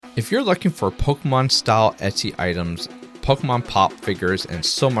If you're looking for Pokemon-style Etsy items, Pokemon Pop figures, and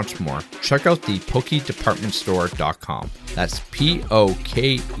so much more, check out the PokeDepartmentStore.com. That's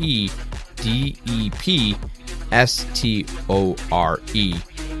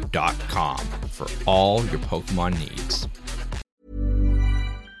PokeDepartmentStore.com for all your Pokemon needs.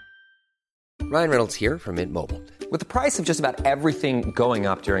 Ryan Reynolds here from Mint Mobile. With the price of just about everything going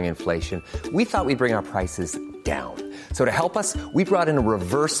up during inflation, we thought we'd bring our prices down. So to help us, we brought in a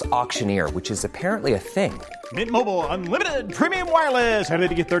reverse auctioneer, which is apparently a thing. Mint Mobile Unlimited Premium Wireless. How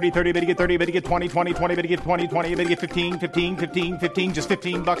to get 30, 30, bit to get 30, bit to get 20, 20, 20, bit to get 20, 20, bit to get 15, 15, 15, 15, just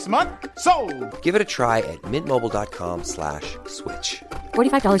 $15 a month? Sold! Give it a try at mintmobile.com/switch.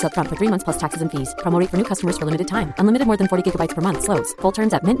 $45 up front for 3 months plus taxes and fees. Promo rate for new customers for limited time. Unlimited more than 40 gigabytes per month. Slows full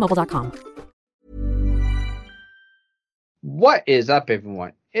terms at mintmobile.com. What is up,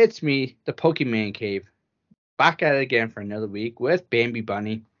 everyone? It's me, the Pokemon Cave, back at it again for another week with Bambi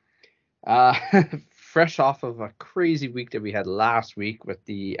Bunny. Fresh off of a crazy week that we had last week with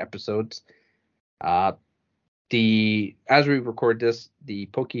the episodes. As we record this, the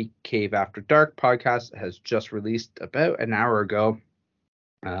Poke Cave After Dark podcast has just released about an hour ago.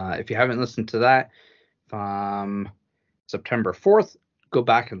 If you haven't listened to that from September 4th, go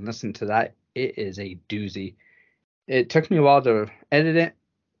back and listen to that. It is a doozy. It took me a while to edit it,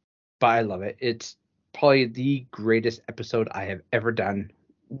 but I love it. It's probably the greatest episode I have ever done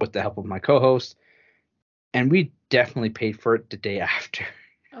with the help of my co-host, and we definitely paid for it the day after.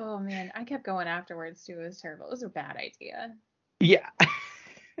 Oh man, I kept going afterwards too. It was terrible. It was a bad idea. Yeah.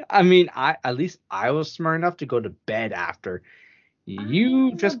 I mean, at least I was smart enough to go to bed after.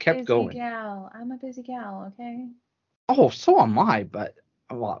 You just kept going. I'm a busy gal, okay? Oh, so am I, but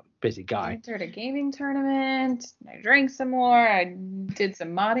I'm a busy guy. I entered a gaming tournament. I drank some more. I did some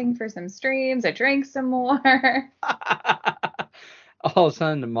modding for some streams. I drank some more. All of a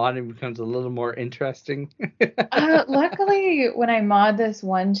sudden, the modding becomes a little more interesting. Luckily, when I mod this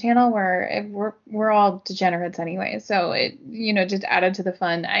one channel where we're all degenerates anyway, so it just added to the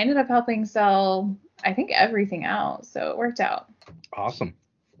fun. I ended up helping sell, I think, everything out, so it worked out. Awesome.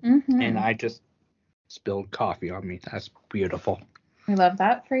 Mm-hmm. And I just spilled coffee on me. That's beautiful. We love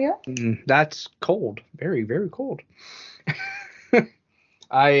that for you. That's cold. Very, very cold.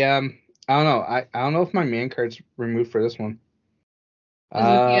 I don't know. I don't know if my man card's removed for this one. Is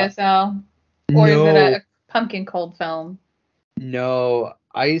it PSL? Or no, is it a pumpkin cold foam? No.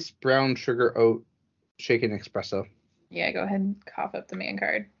 Ice brown sugar oat shaken espresso. Yeah, go ahead and cough up the man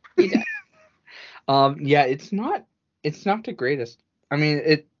card. You did. Yeah, it's not the greatest. I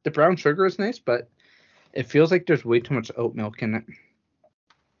mean, the brown sugar is nice, but it feels like there's way too much oat milk in it.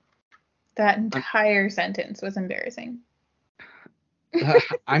 That entire sentence was embarrassing.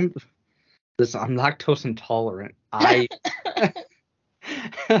 I'm lactose intolerant. I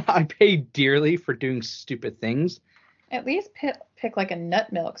pay dearly for doing stupid things. At least pick like a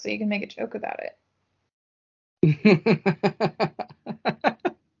nut milk so you can make a joke about it.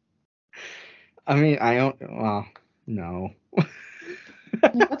 I mean, I don't. Well, no.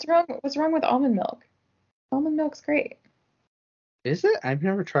 What's wrong with almond milk? Almond milk's great. Is it? I've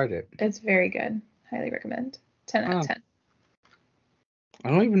never tried it. It's very good. Highly recommend. 10 out of 10. I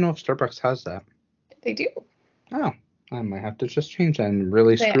don't even know if Starbucks has that. They do. Oh, I might have to just change that and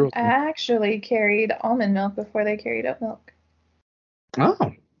really screw up. They actually carried almond milk before they carried oat milk.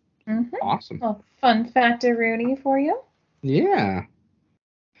 Oh, mm-hmm. Awesome. Well, fun fact-a-rooney for you. Yeah.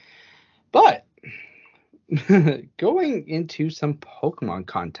 But going into some Pokemon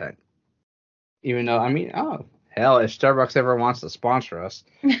content, even though, I mean, oh, hell, if Starbucks ever wants to sponsor us,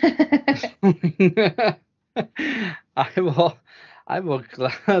 I will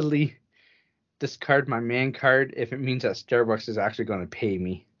gladly discard my man card if it means that Starbucks is actually going to pay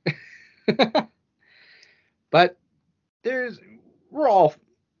me. But we're all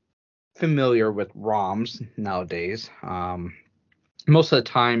familiar with ROMs nowadays. Most of the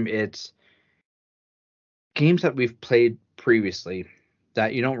time it's games that we've played previously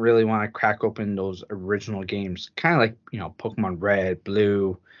that you don't really want to crack open those original games. Kind of like, Pokemon Red,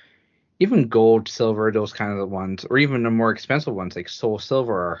 Blue, even Gold, Silver, those kind of the ones, or even the more expensive ones like Soul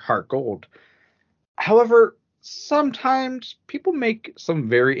Silver or Heart Gold. However, sometimes people make some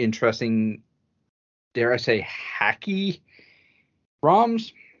very interesting, dare I say, hacky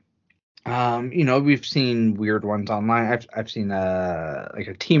ROMs. We've seen weird ones online. I've seen like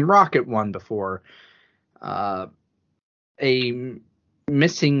a Team Rocket one before. A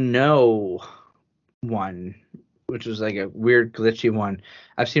Missing No one, which was like a weird glitchy one.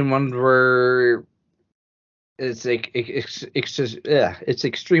 I've seen one where it's like it's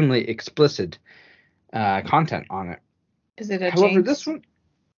extremely explicit content on it. Is it a However, Jinx? this one,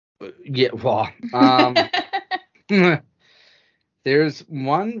 Yeah, well, there's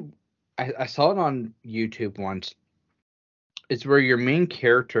one I saw it on YouTube once. It's where your main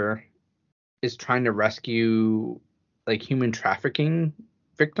character is trying to rescue like human trafficking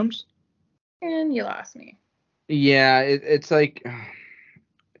victims. And you lost me. Yeah, it's like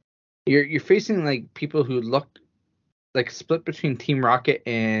you're facing like people who look like split between Team Rocket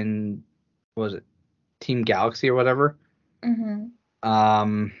and what was it Team Galaxy or whatever.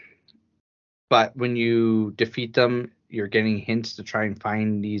 But when you defeat them, you're getting hints to try and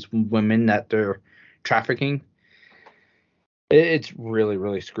find these women that they're trafficking. It's really,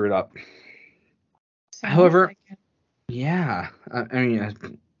 really screwed up. However, like yeah, I mean,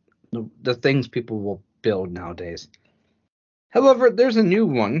 the things people will build nowadays. However, there's a new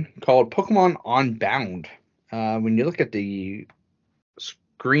one called Pokemon Unbound. When you look at the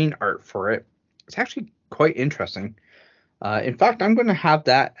screen art for it, it's actually quite interesting. In fact, I'm going to have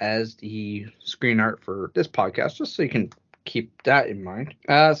that as the screen art for this podcast, just so you can keep that in mind.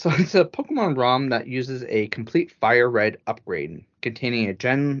 So it's a Pokemon ROM that uses a complete Fire Red upgrade, containing a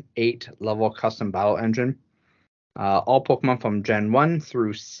Gen 8 level custom battle engine. All Pokemon from Gen 1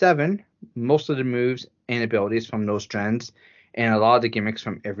 through 7, most of the moves and abilities from those gens, and a lot of the gimmicks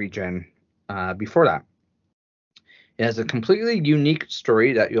from every gen before that. It has a completely unique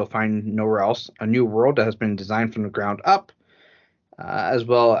story that you'll find nowhere else, a new world that has been designed from the ground up, as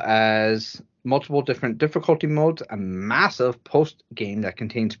well as multiple different difficulty modes, a massive post-game that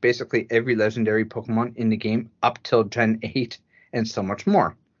contains basically every legendary Pokemon in the game up till Gen 8, and so much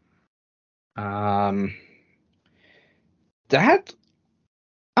more. That,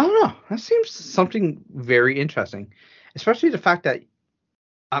 I don't know, that seems something very interesting, especially the fact that,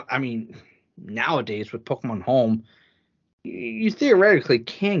 I mean, nowadays with Pokemon Home, you theoretically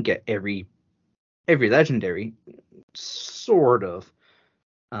can get every legendary, sort of.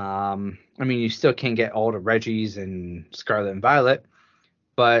 I mean, you still can't get all the Reggies and Scarlet and Violet,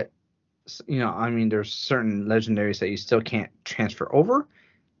 but I mean, there's certain legendaries that you still can't transfer over,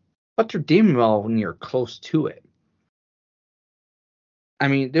 but they're deemed well when you're close to it. I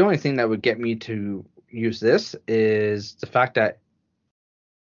mean, the only thing that would get me to use this is the fact that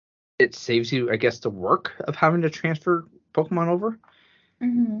it saves you, I guess, the work of having to transfer Pokemon over.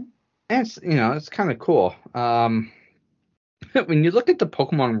 And it's, it's kind of cool. When you look at the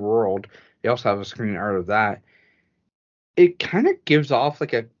Pokemon world, they also have a screen art of that. It kind of gives off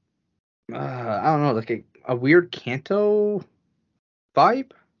like a, I don't know, like a weird Kanto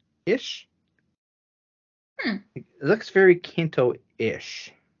vibe-ish. It looks very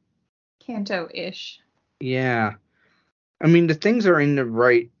Kanto-ish. Kanto-ish. Yeah. I mean, the things are in the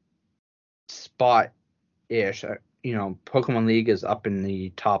right spot-ish. Pokemon League is up in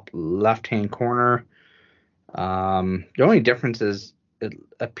the top left-hand corner. The only difference is it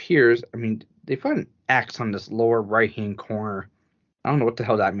appears, I mean, they put an X on this lower right-hand corner. I don't know what the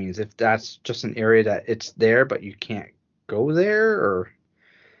hell that means. If that's just an area that it's there, but you can't go there, or...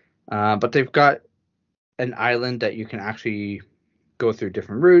 but they've got an island that you can actually go through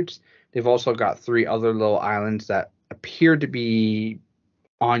different routes. They've also got 3 other little islands that appear to be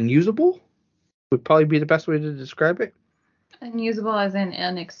unusable, would probably be the best way to describe it. Unusable as in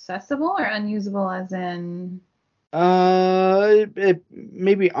inaccessible, or unusable as in... It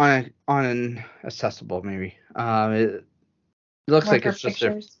maybe unaccessible, maybe. It looks like it's just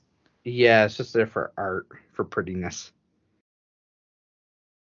there. Yeah, it's just there for art, for prettiness.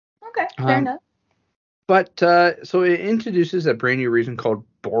 Okay, fair enough. But so it introduces a brand new region called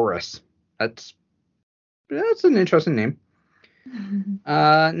Boris. That's an interesting name.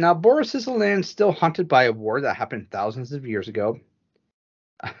 Now, Boris is a land still haunted by a war that happened thousands of years ago.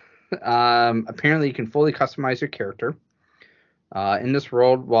 Apparently, you can fully customize your character. In this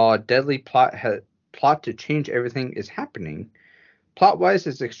world, while a deadly plot to change everything is happening, plot-wise,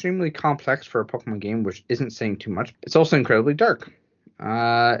 it's extremely complex for a Pokemon game, which isn't saying too much. It's also incredibly dark.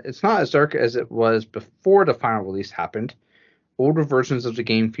 It's not as dark as it was before the final release happened. Older versions of the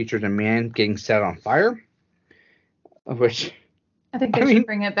game featured a man getting set on fire, which... I think they should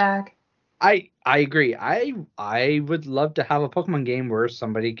bring it back. I agree. I would love to have a Pokemon game where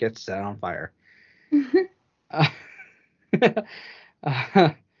somebody gets set on fire.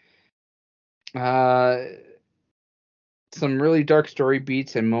 Some really dark story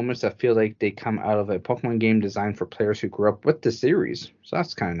beats and moments that feel like they come out of a Pokemon game designed for players who grew up with the series. So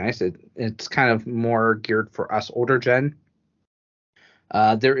that's kind of nice. It's kind of more geared for us older gen.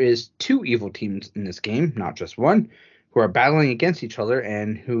 There is 2 evil teams in this game, not just one, who are battling against each other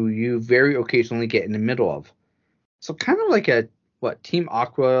and who you very occasionally get in the middle of. So kind of like a, Team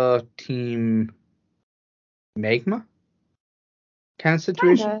Aqua, Team Magma kind of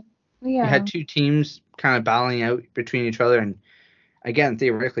situation? You had two teams kind of battling out between each other, and again,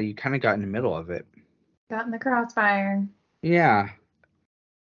 theoretically, you kind of got in the middle of it. Got in the crossfire. Yeah.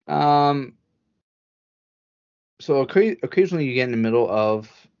 So occasionally you get in the middle of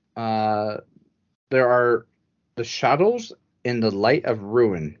there are the shadows in the light of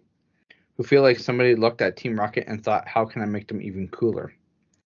ruin who feel like somebody looked at Team Rocket and thought, how can I make them even cooler?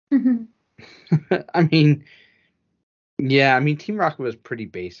 I mean, yeah, I mean, Team Rocket was pretty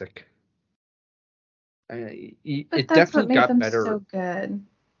basic. It definitely got better. So good.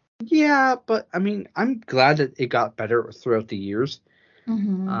 Yeah, but I mean, I'm glad that it got better throughout the years. A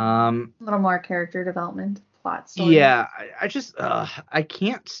little more character development, plot story. Yeah, I just I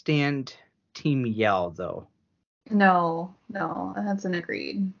can't stand Team Yell though. No, that's an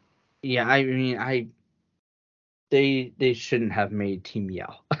agreed. Yeah, I mean, they shouldn't have made Team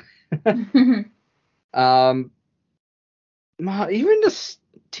Yell. Even the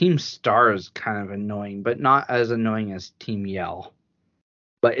Team Star is kind of annoying, but not as annoying as Team Yell.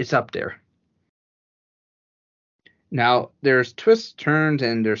 But it's up there. Now, there's twists, turns,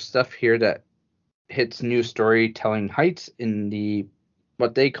 and there's stuff here that hits new storytelling heights in the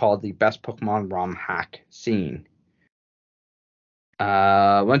what they call the best Pokemon ROM hack scene.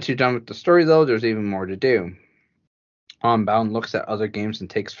 Once you're done with the story, though, there's even more to do. Onbound looks at other games and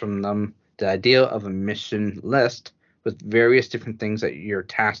takes from them the idea of a mission list with various different things that you're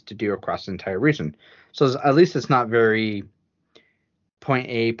tasked to do across the entire region. So at least it's not very point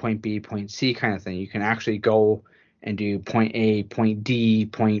A, point B, point C kind of thing. You can actually go and do point A, point D,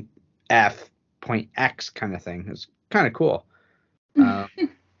 point F, point X kind of thing. It's kind of cool.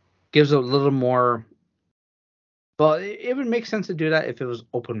 Gives a little more. Well, it would make sense to do that if it was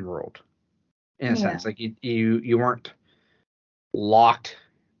open world, in a sense. Like you weren't locked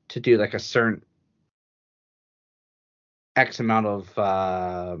to do like a certain X amount of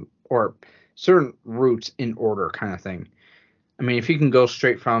or certain routes in order kind of thing. I mean, if you can go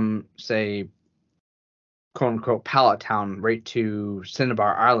straight from, say, quote unquote Pallet Town right to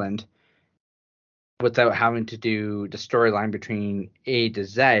Cinnabar Island without having to do the storyline between A to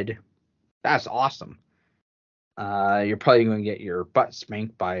Z, that's awesome. You're probably going to get your butt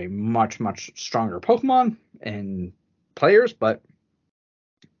spanked by much, much stronger Pokemon and players, but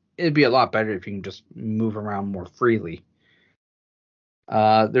it'd be a lot better if you can just move around more freely.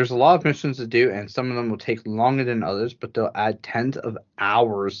 There's a lot of missions to do, and some of them will take longer than others, but they'll add tens of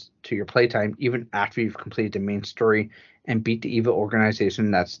hours to your playtime even after you've completed the main story and beat the evil organization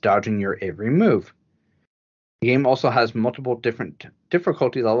that's dodging your every move. The game also has multiple different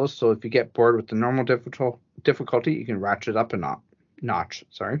difficulty levels, so if you get bored with the normal difficulty, you can ratchet up a notch.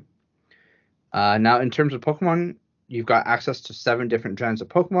 Now, in terms of Pokemon, you've got access to 7 different gens of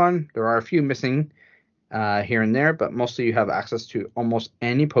Pokemon. There are a few missing here and there, but mostly you have access to almost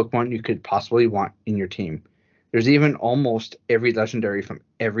any Pokemon you could possibly want in your team. There's even almost every legendary from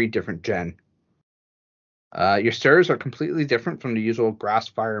every different gen. Your starters are completely different from the usual grass,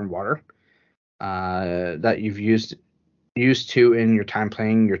 fire, and water that you've used to in your time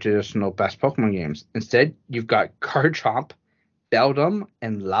playing your traditional best Pokemon games. Instead, you've got Garchomp, Beldum,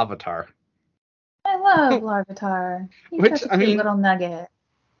 and Larvitar. I love Larvitar. He's such a cute little nugget.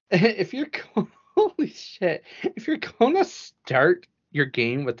 If you're holy shit, if you're gonna start your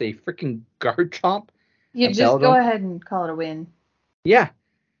game with a freaking Garchomp, you just Beldum, go ahead and call it a win. Yeah,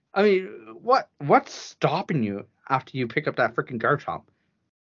 I mean, what's stopping you after you pick up that freaking Garchomp?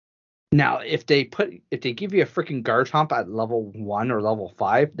 Now, if they give you a freaking Garchomp at level 1 or level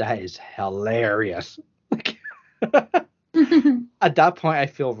 5, that is hilarious. At that point, I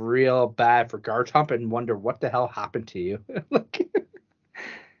feel real bad for Garchomp and wonder what the hell happened to you.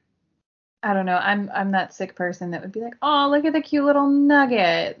 I don't know. I'm that sick person that would be like, oh, look at the cute little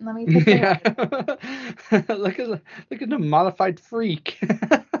nugget. Let me pick it up. Look at the modified freak.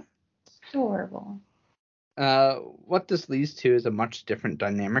 Adorable. What this leads to is a much different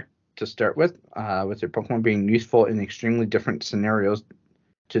dynamic to start with your Pokemon being useful in extremely different scenarios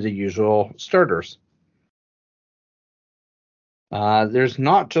to the usual starters. There's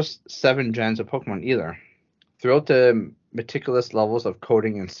not just 7 gens of Pokemon either. Throughout the meticulous levels of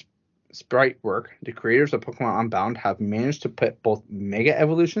coding and sprite work, the creators of Pokemon Unbound have managed to put both Mega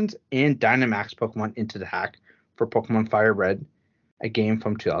Evolutions and Dynamax Pokemon into the hack for Pokemon Fire Red, a game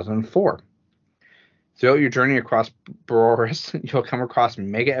from 2004. Throughout your journey across Boris, you'll come across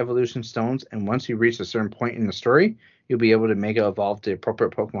Mega Evolution stones, and once you reach a certain point in the story, you'll be able to Mega Evolve the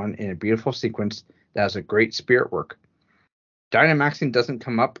appropriate Pokemon in a beautiful sequence that has a great spirit work. Dynamaxing doesn't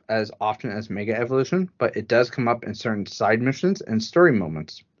come up as often as Mega Evolution, but it does come up in certain side missions and story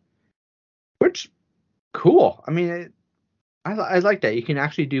moments. Which, cool. I mean, I like that. You can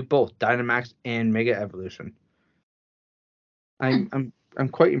actually do both Dynamax and Mega Evolution. I'm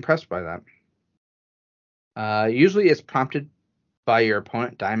quite impressed by that. Usually it's prompted by your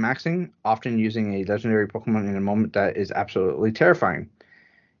opponent Dynamaxing, often using a legendary Pokemon in a moment that is absolutely terrifying.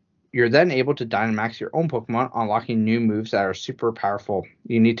 You're then able to Dynamax your own Pokemon, unlocking new moves that are super powerful.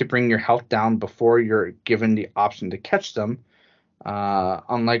 You need to bring your health down before you're given the option to catch them,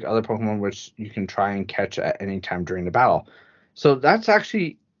 unlike other Pokemon, which you can try and catch at any time during the battle. So that's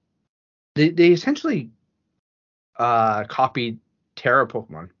actually they essentially copied Terra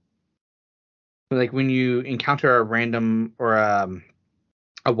Pokemon. Like when you encounter a random or a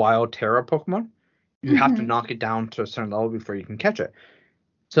wild Terra Pokemon, you have to knock it down to a certain level before you can catch it.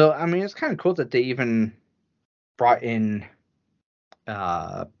 So, I mean, it's kind of cool that they even brought in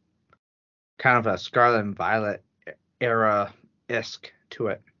kind of a Scarlet and Violet era-esque to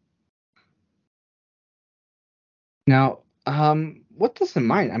it. Now, what does in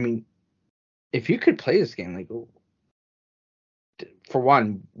mind? I mean, if you could play this game, like, for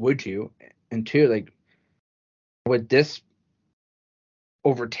one, would you? And two, like, would this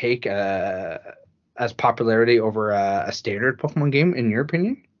overtake as popularity over a standard Pokemon game, in your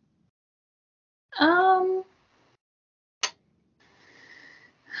opinion?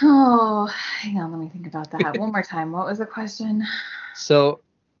 Oh, hang on, let me think about that one more time. What was the question? So,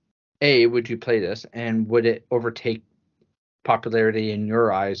 A, would you play this, and would it overtake popularity in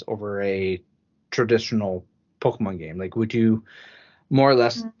your eyes over a traditional Pokemon game? Like, would you more or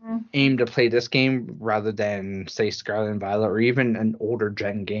less aim to play this game rather than, say, Scarlet and Violet, or even an older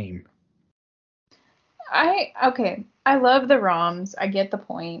gen game? I love the ROMs. I get the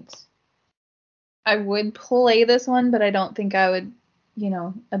point. I would play this one, but I don't think I would,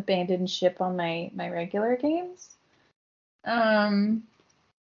 abandon ship on my regular games. Here's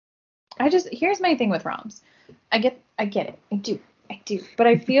my thing with ROMs. I get it. I do. But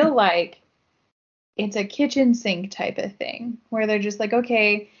I feel like it's a kitchen sink type of thing where they're just like,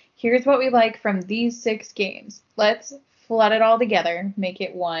 okay, here's what we like from these 6 games. Let's flood it all together, make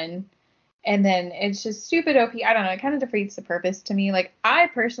it one. And then it's just stupid OP. I don't know. It kind of defeats the purpose to me. Like, I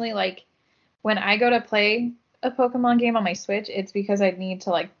personally, like, when I go to play a Pokemon game on my Switch, it's because I need to,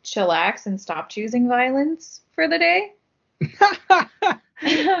 like, chillax and stop choosing violence for the day.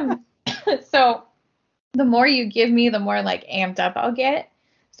 So the more you give me, the more, like, amped up I'll get.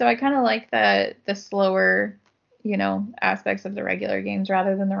 So I kind of like the slower, aspects of the regular games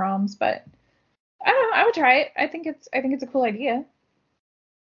rather than the ROMs. But I don't know. I would try it. I think it's a cool idea.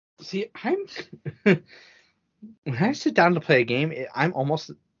 See, when I sit down to play a game, I'm almost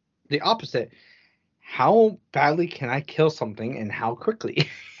the opposite. How badly can I kill something and how quickly?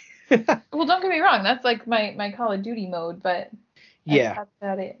 Well, don't get me wrong. That's like my Call of Duty mode, but yeah, that's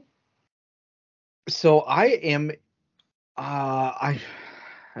about it. So I am, I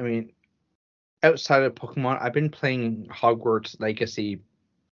mean, outside of Pokemon, I've been playing Hogwarts Legacy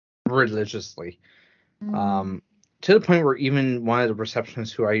religiously. To the point where even one of the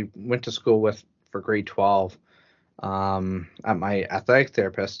receptionists who I went to school with for grade 12 at my athletic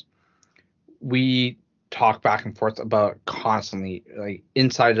therapist, we talk back and forth about constantly, like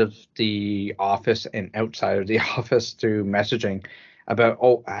inside of the office and outside of the office through messaging about,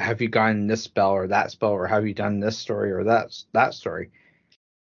 oh, have you gotten this spell or that spell, or have you done this story or that story?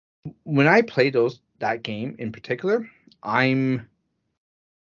 When I play that game in particular, I'm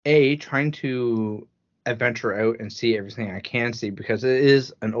trying to adventure out and see everything I can see because it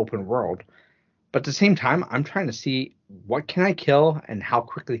is an open world. But at the same time, I'm trying to see what can I kill and how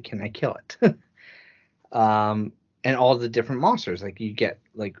quickly can I kill it. And all the different monsters. Like you get,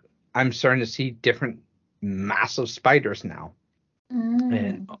 like, I'm starting to see different massive spiders now.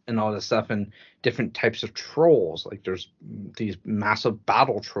 And all this stuff, and different types of trolls. Like there's these massive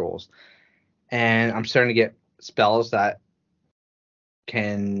battle trolls. And I'm starting to get spells that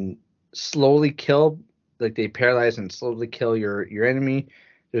can slowly kill, like they paralyze and slowly kill your enemy.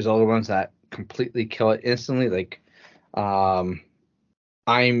 There's other ones that completely kill it instantly. Like I'm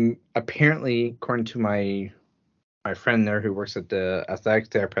apparently, according to my friend there who works at the athletic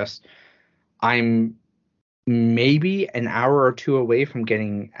therapist, I'm maybe an hour or 2 away from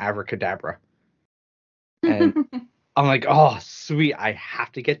getting Abracadabra. And I'm like, oh sweet, I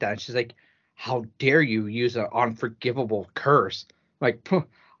have to get that. And she's like, how dare you use an unforgivable curse? I'm like,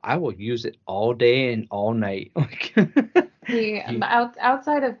 I will use it all day and all night.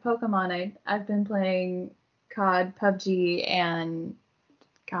 Outside of Pokemon, I've been playing COD, PUBG, and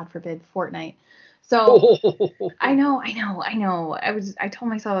God forbid Fortnite. So I know. I told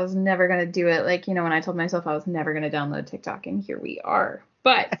myself I was never gonna do it. Like, when I told myself I was never gonna download TikTok, and here we are.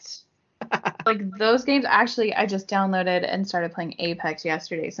 But Like those games, actually, I just downloaded and started playing Apex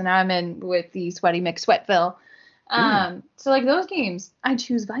yesterday. So now I'm in with the Sweaty McSweatville. So like those games, I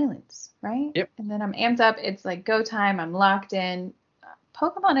choose violence, right? Yep. And then I'm amped up. It's like go time. I'm locked in.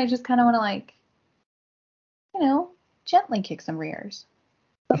 Pokemon, I just kind of want to like, gently kick some rears.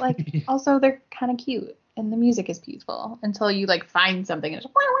 But like also they're kind of cute and the music is beautiful until you like find something and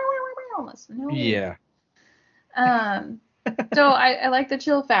it's almost no. Yeah. So I like the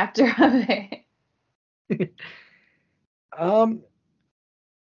chill factor of it.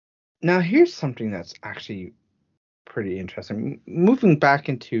 Now here's something that's actually pretty interesting. Moving back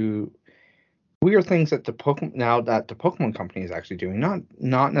into weird things that the Pokemon Company is actually doing,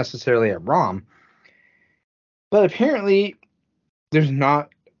 not necessarily at ROM, but apparently there's not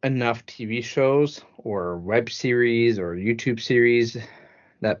enough TV shows or web series or YouTube series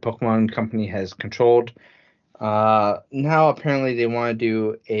that Pokemon Company has controlled. Now apparently they want to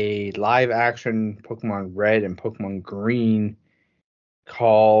do a live action Pokemon Red and Pokemon Green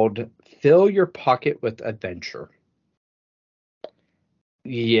called Fill Your Pocket with Adventure.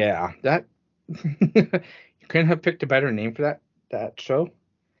 Yeah, that you couldn't have picked a better name for that show.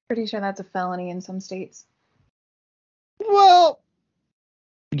 Pretty sure that's a felony in some states. Well,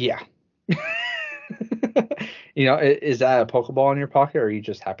 yeah. Is that a Pokeball in your pocket, or are you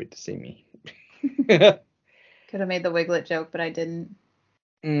just happy to see me? Could have made the Wiglet joke, but I didn't.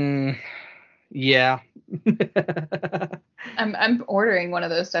 Yeah. I'm ordering one of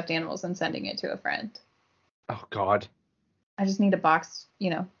those stuffed animals and sending it to a friend. Oh God. I just need a box,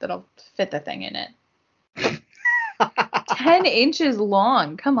 that'll fit the thing in it. 10 inches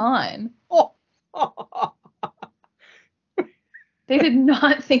long. Come on. Oh. They did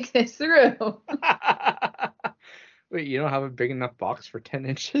not think this through. Wait, you don't have a big enough box for 10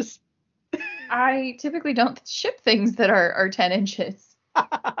 inches? I typically don't ship things that are 10 inches.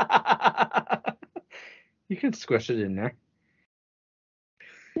 You can squish it in there.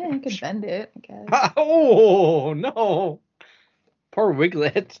 Yeah, I could bend it, I guess. Oh, no. Poor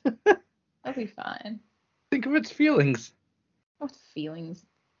Wiglet. That'll be fine. Think of its feelings. What feelings?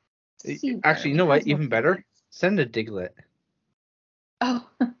 Actually, you know what? Even better. Send a Diglett. Oh,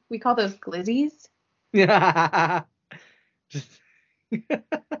 we call those glizzies? Yeah. Just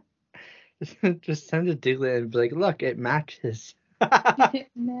send a Diglett and be like, look, it matches. It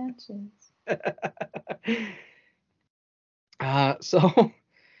matches. So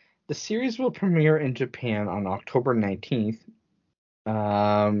the series will premiere in Japan on October 19th.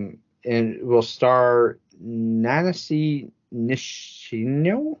 And will star Nanase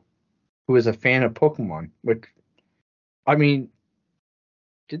Nishino, who is a fan of Pokemon, which, I mean,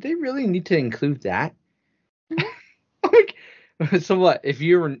 did they really need to include that? So what? If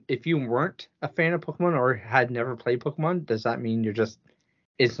you weren't a fan of Pokemon or had never played Pokemon, does that mean you're just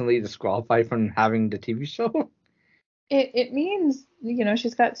instantly disqualified from having the TV show? It means,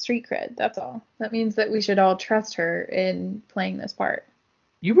 she's got street cred, that's all. That means that we should all trust her in playing this part.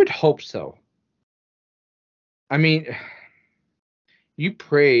 You would hope so. I mean, you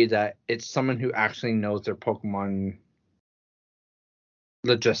pray that it's someone who actually knows their Pokemon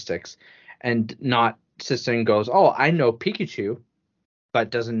logistics and not sits there and goes, oh, I know Pikachu, but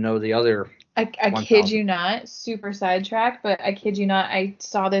doesn't know the other. I kid you not, super sidetrack, but I kid you not, I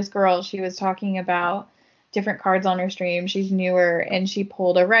saw this girl, she was talking about different cards on her stream. She's newer, and she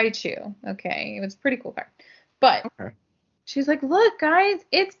pulled a Raichu. Okay, it was a pretty cool card. But she's like, look, guys,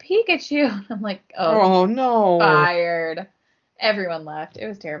 it's Pikachu. I'm like, oh no. Fired. Everyone left. It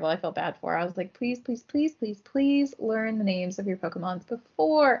was terrible. I felt bad for her. I was like, please, please, please, please, please learn the names of your Pokemons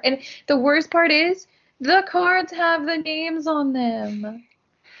before. And the worst part is, the cards have the names on them.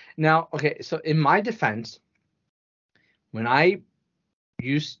 Now, okay, so in my defense, when I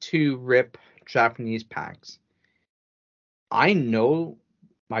used to rip Japanese packs, I know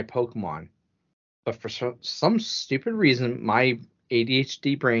my Pokemon, but for some stupid reason, my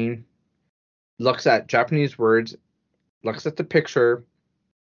ADHD brain looks at Japanese words, looks at the picture,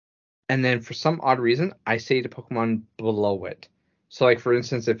 and then for some odd reason, I say the Pokemon below it. So, like, for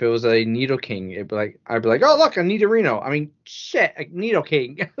instance, if it was a Nidoking, I'd be like, oh, look, a Nidorino. I mean, shit, a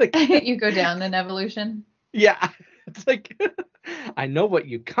Nidoking. Like, you go down in evolution? Yeah. It's like, I know what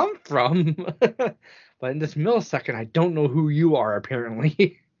you come from, but in this millisecond, I don't know who you are,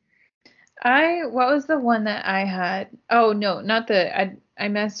 apparently. What was the one that I had? Oh, no, not I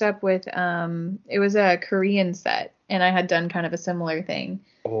messed up with, it was a Korean set, and I had done kind of a similar thing.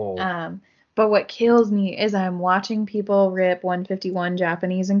 Oh. But what kills me is I'm watching people rip 151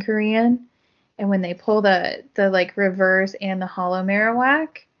 Japanese and Korean, and when they pull the like reverse and the hollow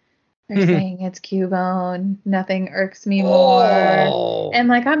Marowak, They're saying it's Cubone. Nothing irks me more. And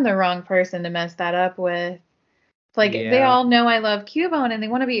like, I'm the wrong person to mess that up with. Like, they all know I love Cubone and they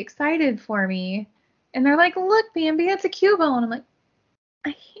want to be excited for me. And they're like, look, Bambi, it's a Cubone. I'm like,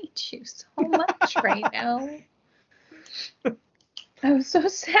 I hate you so much right now. I was so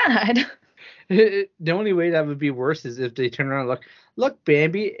sad. The only way that would be worse is if they turn around and look,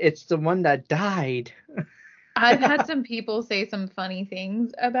 Bambi, it's the one that died. I've had some people say some funny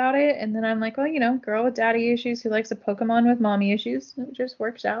things about it, and then I'm like, well, girl with daddy issues who likes a Pokemon with mommy issues. It just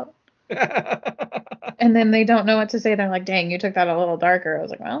works out. And then they don't know what to say. They're like, dang, you took that a little darker. I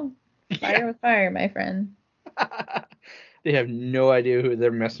was like, well, fire with fire, my friend. They have no idea who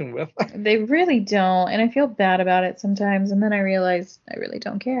they're messing with. They really don't, and I feel bad about it sometimes, and then I realize I really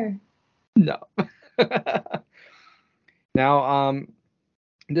don't care. No. Now,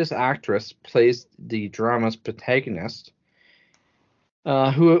 this actress plays the drama's protagonist,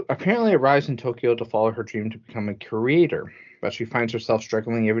 who apparently arrives in Tokyo to follow her dream to become a creator, but she finds herself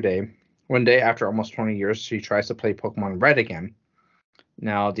struggling every day. One day, after almost 20 years, she tries to play Pokemon Red again.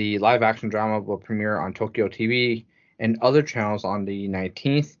 Now, the live-action drama will premiere on Tokyo TV and other channels on the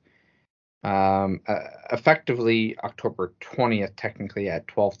 19th, effectively October 20th, technically at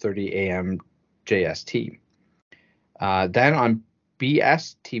 12:30 a.m. JST. Then on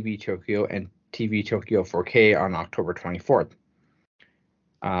BS TV Tokyo and TV Tokyo 4K on October 24th.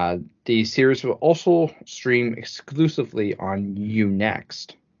 The series will also stream exclusively on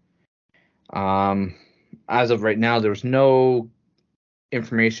Unext. As of right now, there's no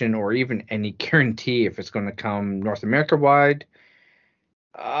information or even any guarantee if it's going to come North America wide.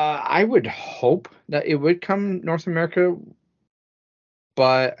 I would hope that it would come North America,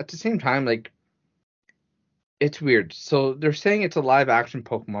 but at the same time, like, it's weird. So they're saying it's a live action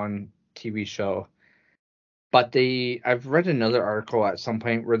Pokemon TV show, but I've read another article at some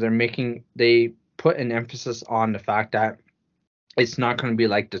point where they put an emphasis on the fact that it's not going to be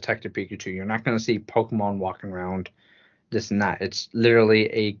like Detective Pikachu. You're not going to see Pokemon walking around this and that. It's literally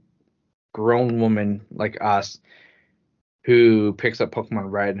a grown woman like us who picks up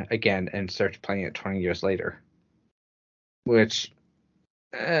Pokemon Red again and starts playing it 20 years later. Which,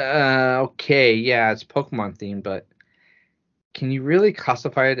 okay, yeah, it's Pokemon themed, but can you really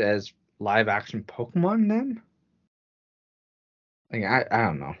classify it as live action Pokemon then? Like, I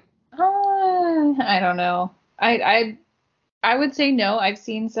don't know. I don't know. I would say no. I've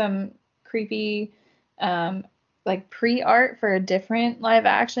seen some creepy like pre-art for a different live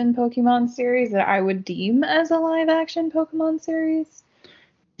action Pokemon series that I would deem as a live action Pokemon series.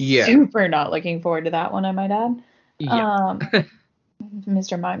 Yeah. Super not looking forward to that one, I might add. Yeah.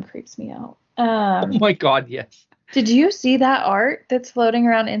 Mr. Mime creeps me out. Oh my god, yes. Did you see that art that's floating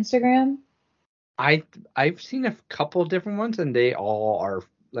around Instagram? I've seen a couple different ones and they all are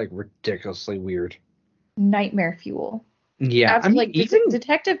like ridiculously weird. Nightmare fuel. Yeah. I mean, like, even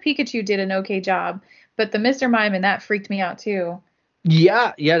Detective Pikachu did an okay job, but the Mr. Mime and that freaked me out too.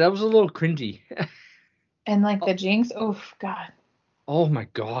 Yeah, that was a little cringy. And like the Jinx, oh god. Oh my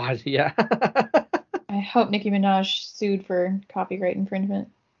god, yeah. I hope Nicki Minaj sued for copyright infringement.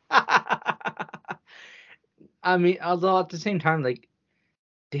 I mean, although at the same time, like,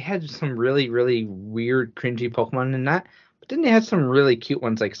 they had some really, really weird, cringy Pokemon in that, but then they had some really cute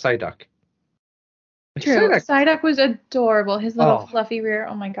ones like Psyduck. True. Psyduck was adorable. His little fluffy rear.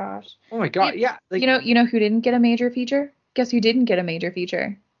 Oh my gosh. Oh my god. Yeah. Like, you know who didn't get a major feature? Guess who didn't get a major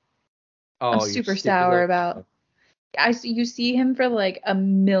feature? Oh, I'm super sour about. You see him for like a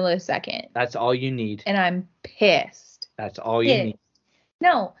millisecond. That's all you need. And I'm pissed. That's all you need.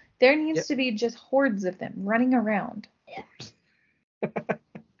 No, there needs to be just hordes of them running around.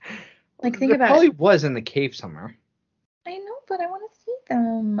 Like, think about it. Probably was in the cave somewhere. I know, but I want to see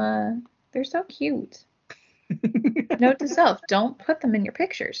them. They're so cute. Note to self, don't put them in your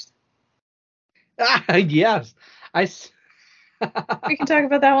pictures. Yes. We can talk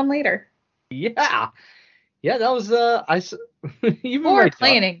about that one later. Yeah, that was even Poor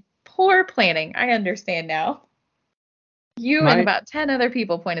planning. I understand now. You and about 10 other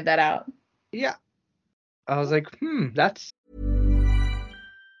people pointed that out. Yeah. I was like, that's...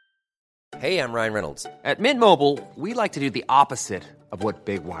 Hey, I'm Ryan Reynolds. At Mint Mobile, we like to do the opposite of what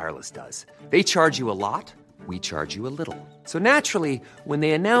Big Wireless does. They charge you a lot, we charge you a little. So naturally, when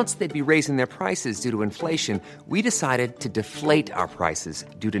they announced they'd be raising their prices due to inflation, we decided to deflate our prices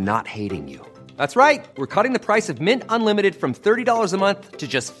due to not hating you. That's right. We're cutting the price of Mint Unlimited from $30 a month to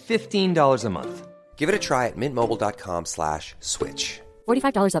just $15 a month. Give it a try at mintmobile.com/switch.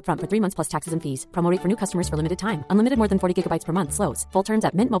 $45 up front for 3 months plus taxes and fees. Promo rate for new customers for limited time. Unlimited more than 40 gigabytes per month slows. Full terms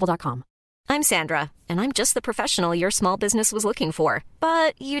at mintmobile.com. I'm Sandra, and I'm just the professional your small business was looking for.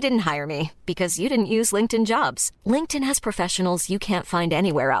 But you didn't hire me because you didn't use LinkedIn Jobs. LinkedIn has professionals you can't find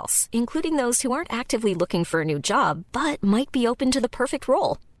anywhere else, including those who aren't actively looking for a new job, but might be open to the perfect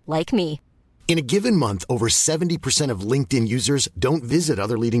role, like me. In a given month, over 70% of LinkedIn users don't visit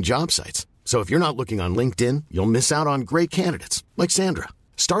other leading job sites. So if you're not looking on LinkedIn, you'll miss out on great candidates like Sandra.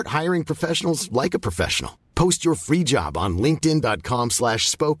 Start hiring professionals like a professional. Post your free job on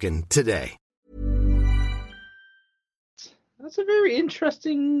linkedin.com/spoken today. That's a very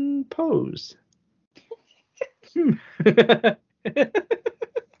interesting pose. He was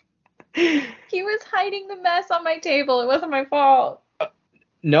hiding the mess on my table. It wasn't my fault.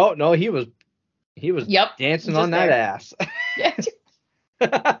 No, he was Yep, dancing just on that there. ass.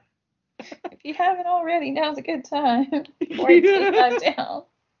 If you haven't already, now's a good time before I take that down.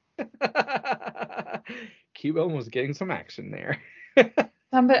 Cubone was getting some action there.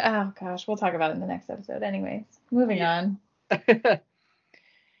 Oh gosh, we'll talk about it in the next episode. Anyways, moving on.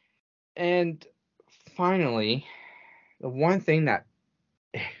 And finally, the one thing that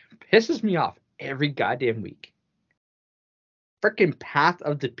pisses me off every goddamn week. Frickin' Path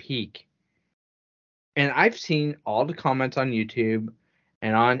of the Peak. And I've seen all the comments on YouTube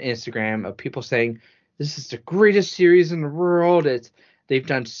and on Instagram of people saying, this is the greatest series in the world. They've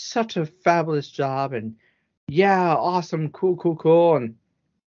done such a fabulous job. And yeah, awesome, cool. And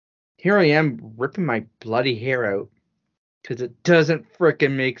here I am ripping my bloody hair out because it doesn't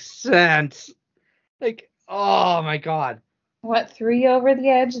frickin' make sense. Like, oh my God. What threw you over the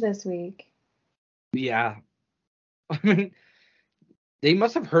edge this week? Yeah. I mean, they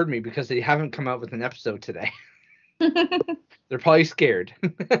must have heard me because they haven't come out with an episode today. They're probably scared.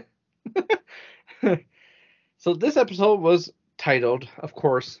 So this episode was titled, of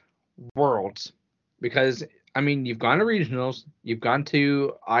course, Worlds. Because, I mean, you've gone to regionals, you've gone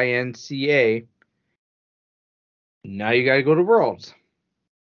to INCA, now you got to go to Worlds.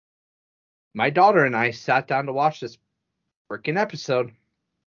 My daughter and I sat down to watch this freaking episode.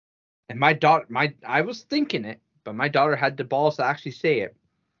 And I was thinking it, but my daughter had the balls to actually say it.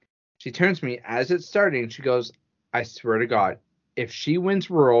 She turns to me as it's starting. She goes, I swear to God, if she wins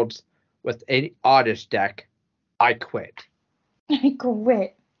Worlds with an Oddish deck, I quit. I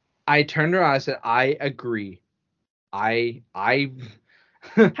quit. I turned around and I said, I agree. Come on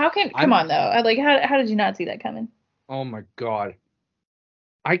though? Like, how did you not see that coming? Oh my God.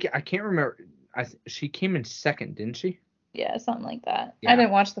 I can't remember. She came in second, didn't she? Yeah, something like that. Yeah. I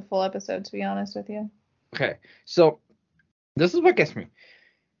didn't watch the full episode, to be honest with you. Okay, so this is what gets me.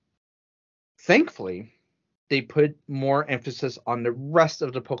 Thankfully, they put more emphasis on the rest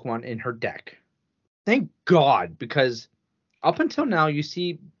of the Pokemon in her deck. Thank God, because up until now, you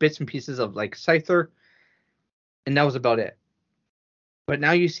see bits and pieces of like Scyther, and that was about it. But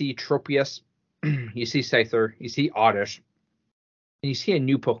now you see Tropius, you see Scyther, you see Oddish, and you see a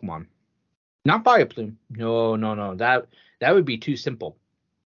new Pokemon. Not Vileplume. No. That would be too simple.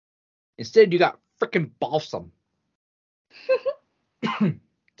 Instead, you got freaking Balsam.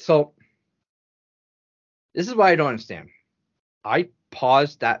 So, this is why I don't understand. I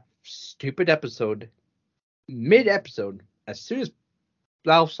paused that stupid episode, mid-episode, as soon as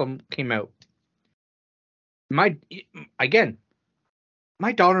Balsam came out. My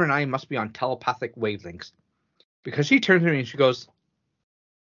daughter and I must be on telepathic wavelengths. Because she turns to me and she goes,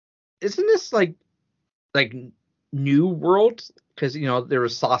 isn't this like New World? Because, there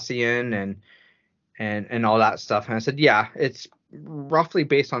was Saucian and all that stuff. And I said, yeah, it's roughly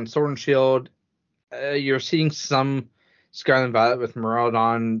based on Sword and Shield. You're seeing some Scarlet and Violet with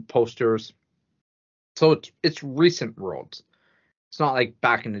Miraidon posters. So it's recent Worlds. It's not like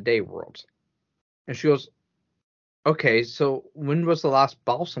back in the day Worlds. And she goes, okay, so when was the last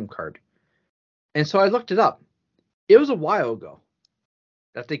Balsam card? And so I looked it up. It was a while ago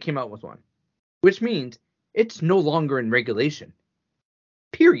that they came out with one, which means it's no longer in regulation.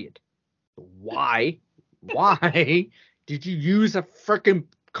 Period. Why did you use a freaking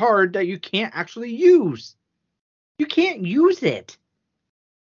card that you can't actually use? You can't use it.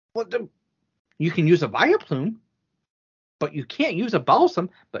 You can use a Vileplume, but you can't use a Balsam.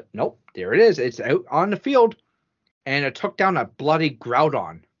 But nope, there it is. It's out on the field, and it took down a bloody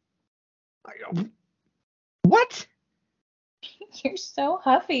Groudon. What? You're so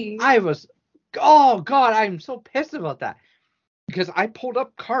huffy. Oh God, I'm so pissed about that. Because I pulled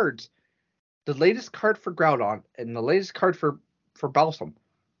up cards. The latest card for Groudon and the latest card for Balsam.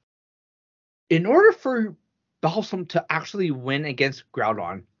 In order for Balsam to actually win against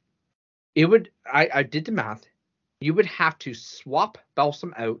Groudon, I did the math. You would have to swap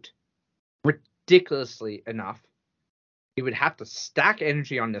Balsam out ridiculously enough You would have to stack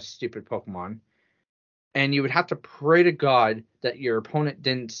energy on this stupid Pokemon, and you would have to pray to God that your opponent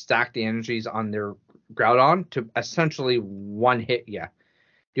didn't stack the energies on their Groudon to essentially one-hit you.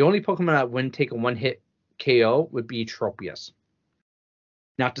 The only Pokemon that wouldn't take a one-hit KO would be Tropius.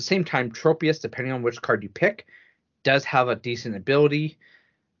 Now, at the same time, Tropius, depending on which card you pick, does have a decent ability,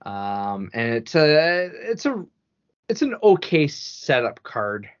 and it's an okay setup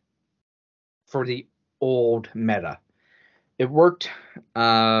card for the old meta. It worked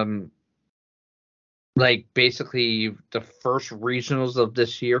like basically the first regionals of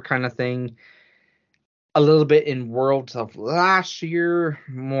this year kind of thing. A little bit in Worlds of last year,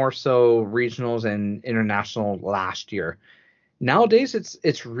 more so regionals and international last year. Nowadays,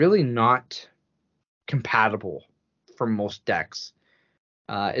 it's really not compatible for most decks.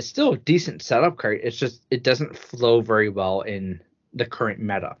 It's still a decent setup card. It's just it doesn't flow very well in the current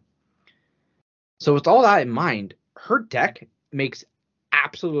meta. So with all that in mind, her deck makes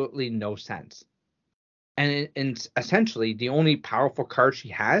absolutely no sense. And essentially, the only powerful card she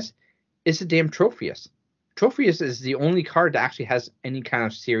has is the damn Tropius. Tropius is the only card that actually has any kind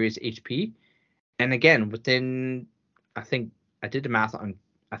of serious HP. And again, within, I think, I did the math on,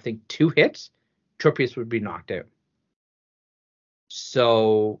 2 hits, Tropius would be knocked out.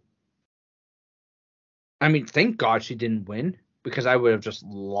 So, I mean, thank God she didn't win, because I would have just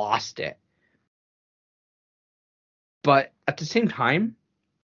lost it. But at the same time,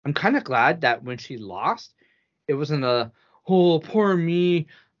 I'm kind of glad that when she lost, it wasn't a, oh, poor me,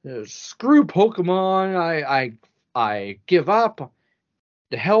 screw Pokemon, I give up,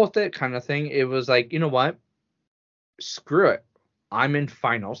 the hell with it kind of thing. It was like, you know what? Screw it. I'm in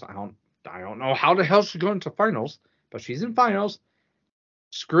finals. I don't know how the hell she's going to finals, but she's in finals.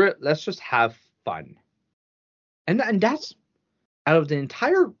 Screw it. Let's just have fun. And that's, out of the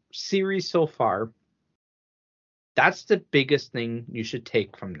entire series so far, that's the biggest thing you should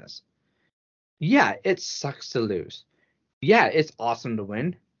take from this. Yeah, it sucks to lose. Yeah, it's awesome to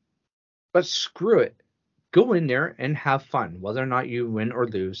win. But screw it. Go in there and have fun, whether or not you win or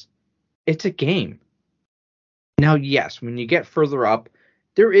lose. It's a game. Now, yes, when you get further up,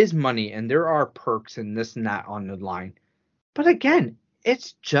 there is money and there are perks and this and that on the line. But again,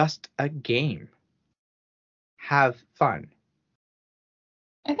 it's just a game. Have fun.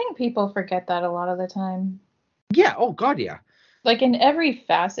 I think people forget that a lot of the time. Yeah, oh god, yeah. Like in every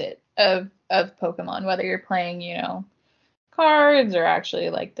facet of Pokemon, whether you're playing, cards or actually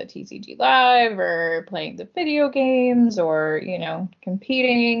like the TCG Live or playing the video games or,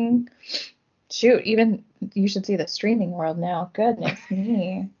 competing. Shoot, even you should see the streaming world now. Goodness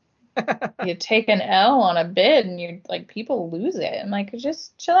me. You take an L on a bid and you like people lose it. I'm like,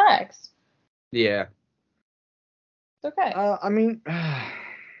 just chillax. Yeah. It's okay. I mean, I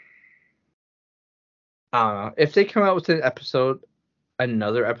don't know. If they come out with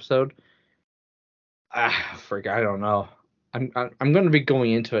another episode, I don't know. I'm going to be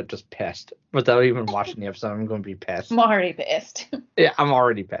going into it just pissed without even watching the episode. I'm going to be pissed. I'm already pissed. Yeah, I'm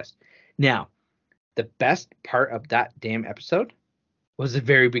already pissed. Now, the best part of that damn episode was the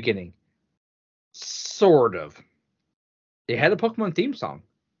very beginning. Sort of. They had a Pokemon theme song.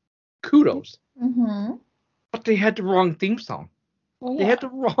 Kudos. Mm-hmm. But they had the wrong theme song. Well, yeah. They had the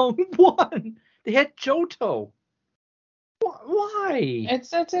wrong one. They had Johto. Why?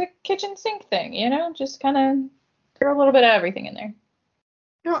 It's a kitchen sink thing, Just kind of throw a little bit of everything in there.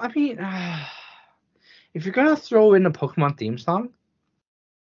 No, I mean, if you're going to throw in a Pokemon theme song,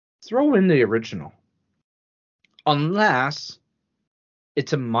 throw in the original. Unless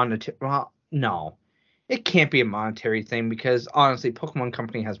it's a monetary... Well, no. It can't be a monetary thing because, honestly, Pokemon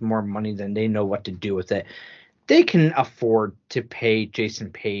Company has more money than they know what to do with it. They can afford to pay Jason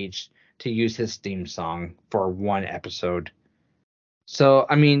Page to use his theme song for one episode. So,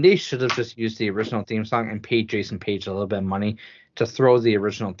 I mean, they should have just used the original theme song and paid Jason Page a little bit of money to throw the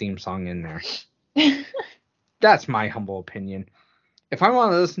original theme song in there. That's my humble opinion. If I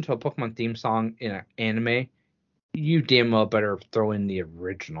want to listen to a Pokemon theme song in an anime, you damn well better throw in the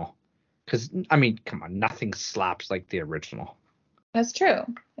original. Because, I mean, come on, nothing slaps like the original. That's true.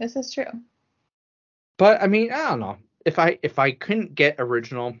 This is true. But, I mean, I don't know. If I couldn't get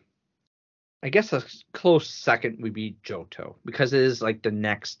original, I guess a close second would be Johto. Because it is, like, the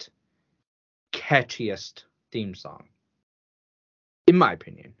next catchiest theme song. In my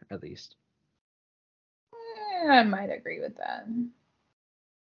opinion, at least. I might agree with that.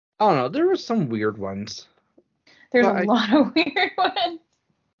 I don't know. There were some weird ones. There's a lot of weird ones.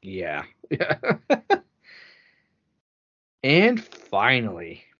 Yeah. And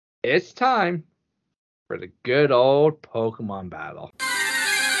finally, it's time for the good old Pokemon battle.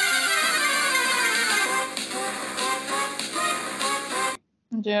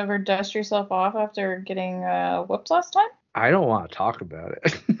 Did you ever dust yourself off after getting whooped last time? I don't want to talk about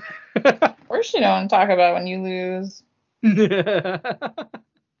it. Of course you don't talk about when you lose.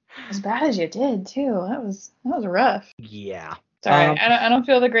 As bad as you did too. That was rough. Yeah. Sorry, I don't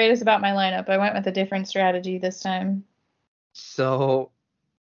feel the greatest about my lineup. I went with a different strategy this time. So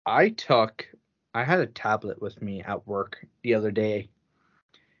I had a tablet with me at work the other day.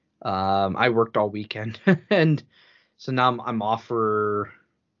 I worked all weekend, and so now I'm off for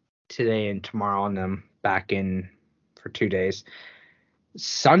today and tomorrow, and I'm back in for 2 days.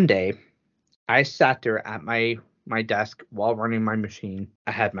 Sunday, I sat there at my desk while running my machine.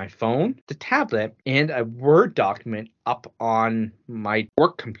 I had my phone, the tablet, and a Word document up on my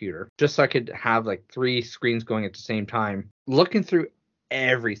work computer, just so I could have like 3 screens going at the same time, looking through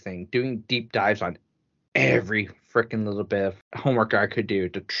everything, doing deep dives on every freaking little bit of homework I could do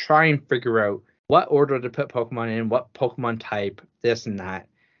to try and figure out what order to put Pokemon in, what Pokemon type, this and that.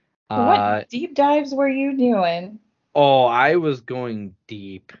 What deep dives were you doing? Oh, I was going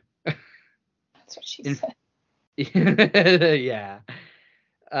deep. That's what she said. Yeah.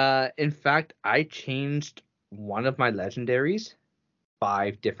 In fact, I changed one of my legendaries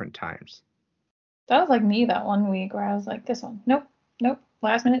 5 different times. That was like me that one week where I was like, this one, nope,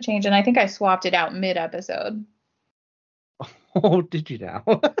 last minute change. And I think I swapped it out mid-episode. Oh, did you now?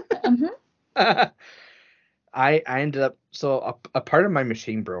 Mm-hmm. I ended up, so a part of my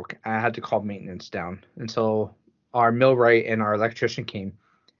machine broke. I had to call maintenance down. And so our millwright and our electrician came.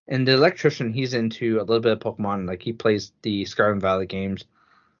 And the electrician, he's into a little bit of Pokemon. Like, he plays the Scarlet Valley games,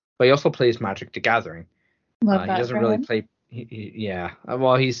 but he also plays Magic the Gathering. Love He that doesn't for really him. play. Yeah.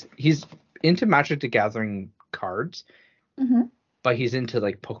 Well, he's into Magic the Gathering cards, Mm-hmm. but he's into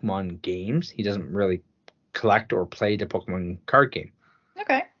like Pokemon games. He doesn't really collect or play the Pokemon card game.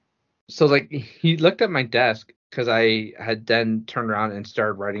 Okay. So like he looked at my desk because I had then turned around and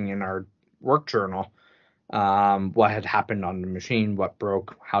started writing in our work journal what had happened on the machine, what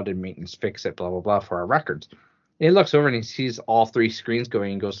broke, how did maintenance fix it, blah blah blah for our records. And he looks over and he sees all 3 screens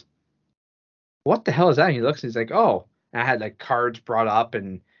going and goes, "What the hell is that?" And he looks and he's like, "Oh." And I had like cards brought up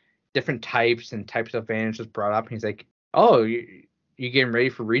and different types and types of advantages brought up. And he's like, "Oh, you getting ready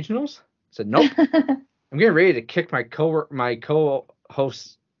for regionals?" I said, "Nope." I'm getting ready to kick my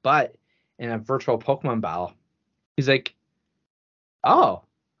co-host's butt in a virtual Pokemon battle. He's like, oh,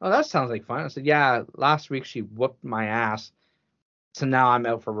 that sounds like fun. I said, yeah, last week she whooped my ass, so now I'm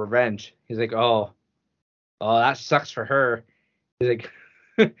out for revenge. He's like, oh, that sucks for her. He's like,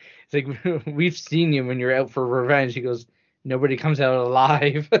 it's like, we've seen you when you're out for revenge. He goes, nobody comes out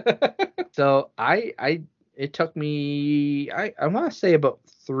alive. So it took me, I want to say about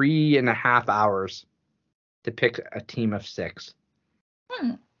 3.5 hours to pick a team of 6.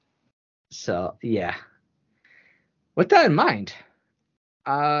 So yeah. With that in mind,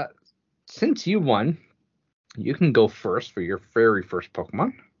 since you won, you can go first for your very first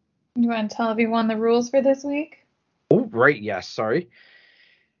Pokemon. You want to tell everyone the rules for this week? Oh, right. Yes. Sorry.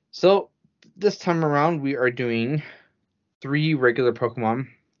 So this time around, we are doing 3 regular Pokemon,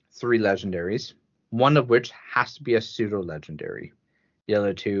 3 legendaries, one of which has to be a pseudo legendary. The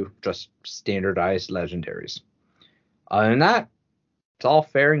other 2 just standardized legendaries. Other than that, it's all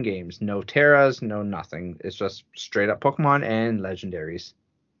fair in games. No Terras, no nothing. It's just straight up Pokemon and legendaries.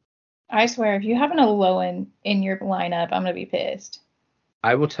 I swear, if you have an Alolan in your lineup, I'm going to be pissed.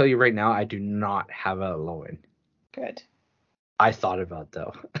 I will tell you right now, I do not have a Alolan. Good. I thought about it,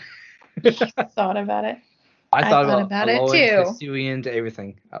 though. Thought about it. I thought about Alolan, it too. Hisuian,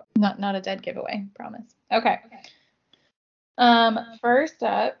 everything. Not a dead giveaway, promise. Okay. First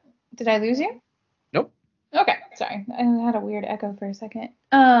up, did I lose you? Nope. Okay, sorry. I had a weird echo for a second.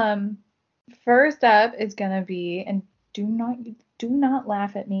 First up is gonna be, and do not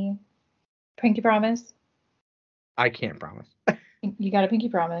laugh at me. Pinky promise. I can't promise. You got a pinky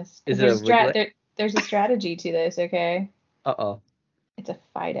promise. Is it there's a strategy to this, okay? Uh-oh. It's a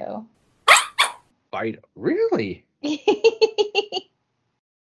Fido. Fido? Really?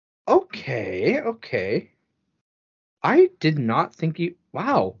 Okay. I did not think you...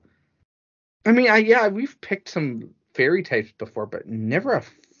 Wow. I mean, we've picked some fairy types before, but never a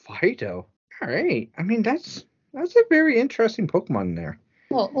Fido. All right. I mean, that's a very interesting Pokemon there.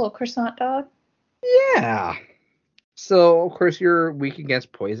 Little croissant dog. Yeah. So, of course, you're weak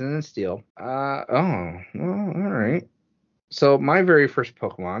against poison and steel. Well, all right. So, my very first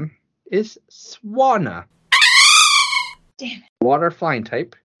Pokemon is Swanna. Damn it. Water flying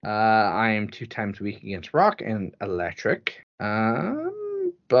type. I am 2 times weak against rock and electric.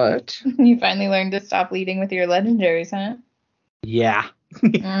 But You finally learned to stop leading with your legendaries, huh? yeah.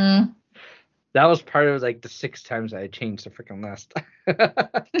 That was part of like the 6 times I changed the freaking list.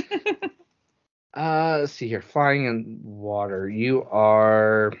 Let's see here. Flying in water. You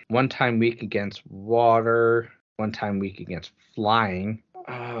are 1 time weak against water, 1 time weak against flying.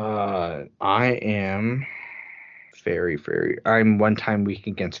 I am fairy. I'm 1 time weak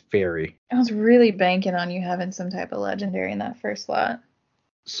against fairy. I was really banking on you having some type of legendary in that first slot.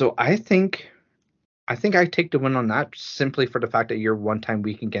 So I think I take the win on that simply for the fact that you're 1 time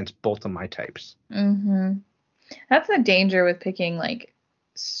weak against both of my types. Mm-hmm. That's the danger with picking like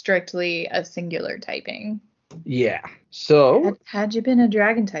strictly a singular typing. Yeah. So Had you been a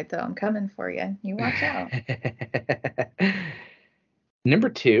dragon type though, I'm coming for you. You watch out. Number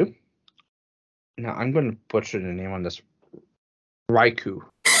 2. Now I'm going to butcher the name on this. Raikou.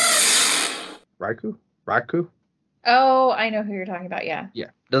 Oh, I know who you're talking about. Yeah.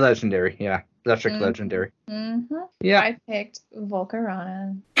 Yeah, the legendary. Yeah, electric legendary. Mm-hmm. Yeah. I picked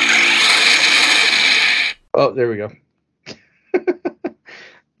Volcarona. Oh, there we go.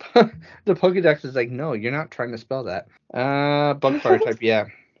 The Pokédex is like, no, you're not trying to spell that. Bug fire type, yeah.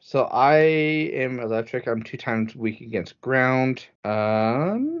 So I am electric. I'm 2 times weak against ground.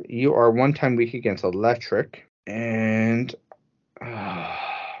 You are 1 time weak against electric. And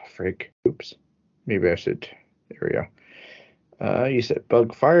frig. Oops. Maybe I should. There we go. You said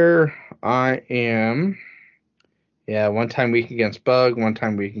bug fire. I am 1 time weak against bug, 1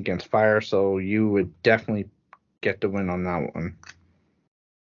 time weak against fire. So you would definitely get the win on that one.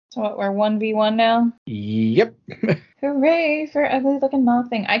 So what, we're 1v1 now? Yep. Hooray for ugly looking moth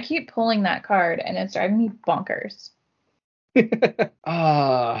thing. I keep pulling that card and it's driving me bonkers.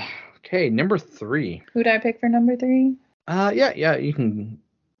 Okay, number 3. Who'd I pick for number 3? Yeah, you can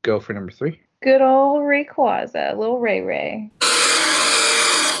go for number 3. Good old Rayquaza, little Ray.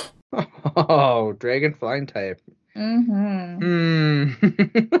 Oh, dragon flying type. Mm-hmm.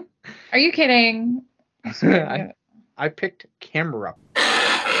 Are you kidding? I picked Camerupt.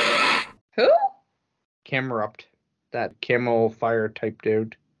 Who? Camerupt. That camel fire type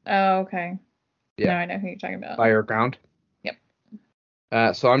dude. Oh, okay. Yeah. Now I know who you're talking about. Fire ground. Yep.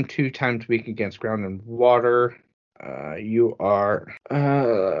 So I'm 2 times weak against ground and water. You are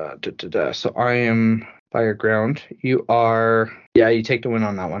so I am fire ground. You are you take the win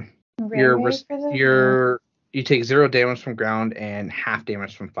on that one. You take 0 damage from ground and half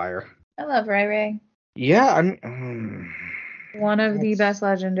damage from fire. I love Ray. Yeah, I'm one of the best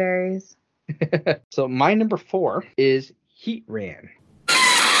legendaries. So my number 4 is Heatran.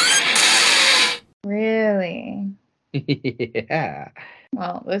 Really? Yeah.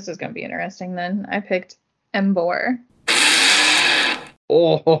 Well, this is going to be interesting then. I picked Emboar.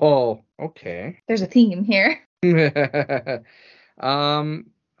 Oh, okay. There's a theme here.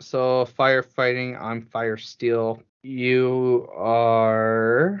 So firefighting, I'm fire steel. You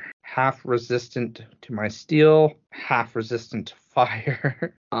are half resistant to my steel, half resistant to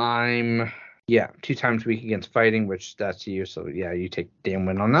fire. I'm 2 times weak against fighting, which that's you. So yeah, you take damn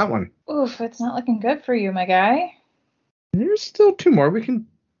win on that one. Oof, it's not looking good for you, my guy. There's still 2 more. We can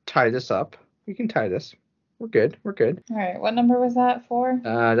tie this up. We can tie this. We're good. All right, what number was that for?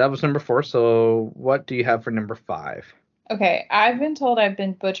 That was number 4. So what do you have for number 5? Okay, I've been told I've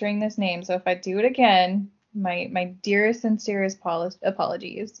been butchering this name, so if I do it again, my dearest, sincerest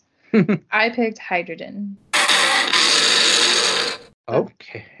apologies. I picked Hydrogen.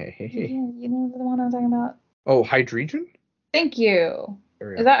 Okay. Yeah, you know the one I'm talking about? Oh, Hydrogen? Thank you.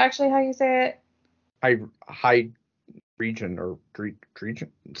 Is that actually how you say it? Hydrogen or Dregen?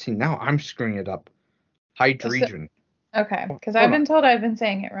 See, now I'm screwing it up. Hydrogen. Okay, because I've been told I've been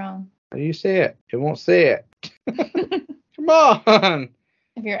saying it wrong. How do you say it? It won't say it. Come on.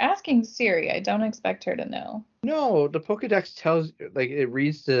 If you're asking Siri, I don't expect her to know. No, the Pokédex tells, like, it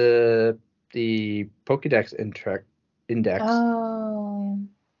reads the Pokédex index. Oh.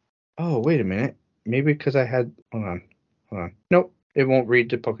 Oh, wait a minute. Maybe because I had... Hold on. Nope, it won't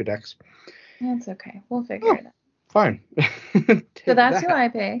read the Pokédex. That's okay. We'll figure it out. Fine. So that's who I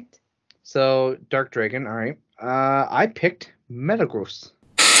picked. So, Dark Dragon, all right. I picked Metagross.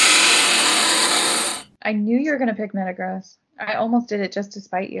 I knew you were going to pick Metagross. I almost did it just to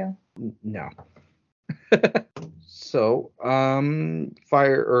spite you. No. So,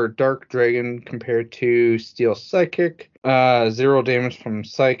 Fire or Dark Dragon compared to Steel Psychic. 0 damage from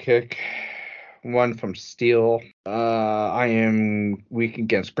Psychic. 1 from Steel. I am weak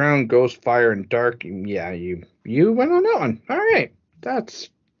against Ground, Ghost, Fire, and Dark. Yeah, you went on that one. All right. That's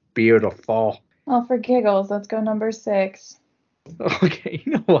beautiful. Well, for giggles, let's go number 6. Okay,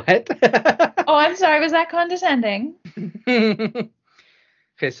 you know what? Oh, I'm sorry. Was that condescending?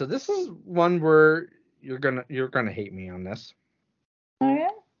 Okay, so this is one where you're gonna hate me on this. Oh yeah.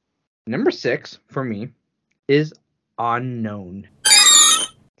 Number 6 for me is unknown.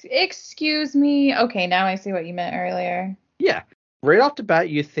 Excuse me. Okay, now I see what you meant earlier. Yeah. Right off the bat,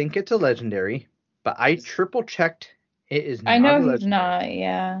 you think it's a legendary, but I triple checked. It is not. I know a he's legendary. not.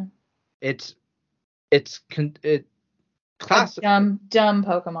 Yeah. It A dumb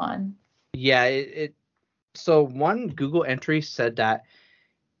Pokemon. Yeah. So one Google entry said that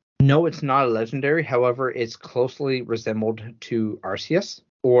no, it's not a legendary. However, it's closely resembled to Arceus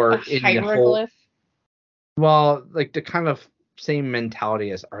or A in the whole. hieroglyph. Well, like the kind of same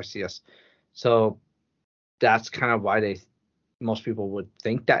mentality as Arceus. So that's kind of why most people would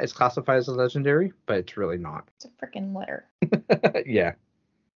think that it's classified as a legendary, but it's really not. It's a freaking letter. Yeah.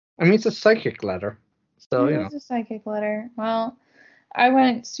 I mean, it's a psychic letter. So, It is a psychic letter. Well, I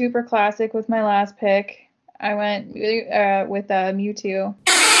went super classic with my last pick. I went with Mewtwo.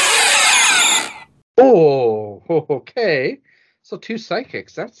 Oh, okay. So 2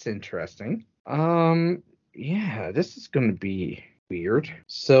 psychics. That's interesting. Yeah, this is going to be weird.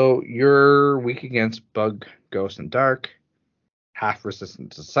 So you're weak against Bug, Ghost, and Dark. Half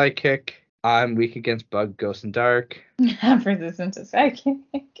resistant to Psychic. I'm weak against Bug, Ghost, and Dark. Half resistant to psychic.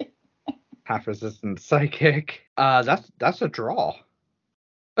 Half resistant to Psychic. That's a draw.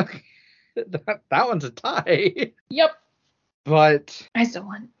 that one's a tie. Yep. But I still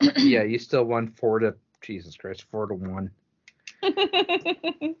won. yeah, you still won 4-1.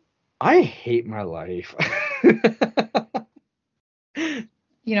 I hate my life.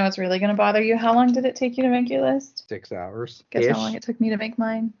 You know what's really going to bother you? How long did it take you to make your list? 6 hours. Guess how long it took me to make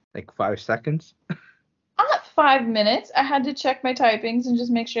mine? Like 5 seconds. Not 5 minutes. I had to check my typings and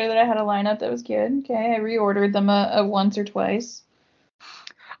just make sure that I had a lineup that was good. Okay, I reordered them a once or twice.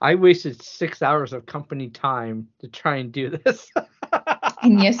 I wasted 6 hours of company time to try and do this.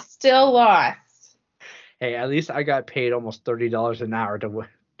 And you still lost. Hey, at least I got paid almost $30 an hour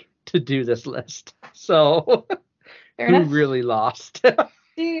to do this list. So Fair who enough. really lost?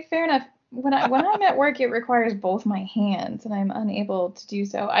 See, fair enough. When I'm at work, it requires both my hands, and I'm unable to do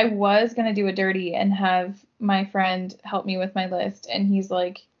so. I was gonna do a dirty and have my friend help me with my list, and he's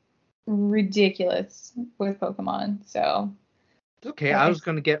like ridiculous with Pokemon. So It's okay. I was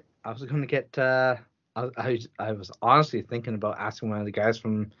gonna get. I was honestly thinking about asking one of the guys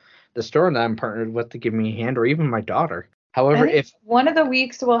from the store that I'm partnered with to give me a hand, or even my daughter. However, I think if one of the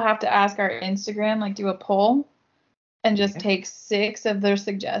weeks we'll have to ask our Instagram, like do a poll, and just take 6 of their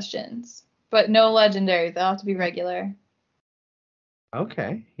suggestions, but no legendaries. They'll have to be regular.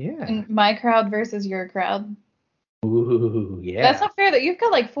 okay, yeah. And my crowd versus your crowd. Ooh, yeah. That's not fair. That you've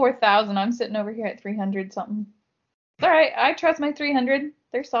got like 4,000. I'm sitting over here at 300 something. It's all right. I trust my 300.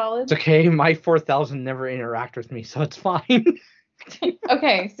 They're solid. It's okay. My 4,000 never interact with me, so it's fine.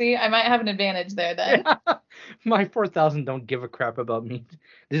 Okay, see, I might have an advantage there then. Yeah. My 4,000 don't give a crap about me.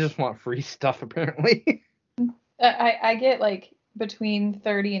 They just want free stuff, apparently. I get like between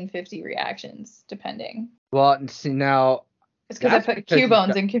 30 and 50 reactions, depending. Well, see, now It's because I That's put because you've Cubones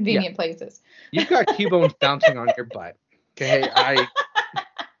got- in convenient places. you've got Cubones bouncing on your butt. Okay,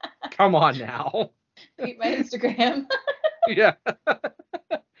 come on now. Eat my Instagram. Yeah.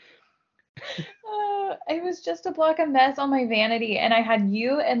 It was just a block of mess on my vanity, and I had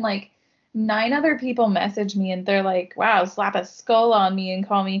you and like 9 other people message me, and they're like, "Wow, slap a skull on me and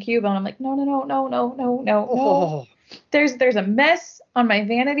call me Cubone." I'm like, no. Oh, There's a mess on my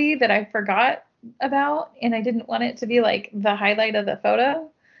vanity that I forgot about, and I didn't want it to be like the highlight of the photo.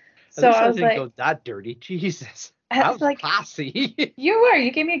 So at least I was didn't like, go that dirty. Jesus. I That was was like, classy.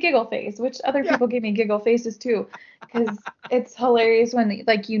 you gave me a giggle face, which other people gave me giggle faces too, because it's hilarious when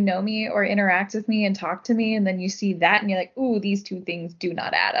like you know me or interact with me and talk to me, and then you see that and you're like, ooh, these 2 things do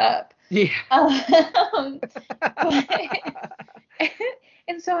not add up. Yeah.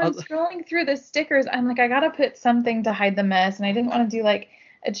 And so I'm scrolling through the stickers. I'm like, I gotta put something to hide the mess, and I didn't want to do like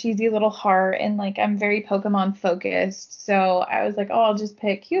a cheesy little heart, and like I'm very Pokemon focused, so I was like, oh, I'll just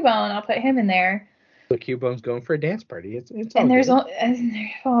pick Cubone. I'll put him in there. The Cubone's going for a dance party. It's all And there's good.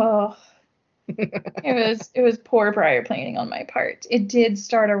 it was poor prior planning on my part. It did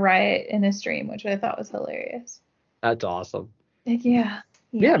start a riot in a stream, which I thought was hilarious. That's awesome. Like, yeah.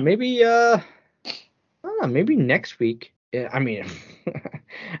 Yeah, maybe I don't know, maybe next week. I mean,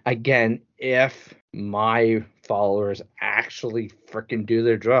 again, if my followers actually freaking do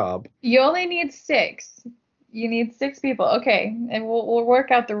their job. You only need 6. You need 6 people. Okay, and we'll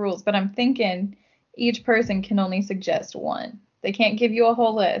work out the rules, but I'm thinking each person can only suggest 1. They can't give you a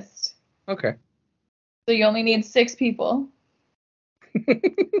whole list. Okay. So you only need 6 people.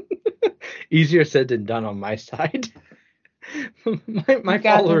 Easier said than done on my side. my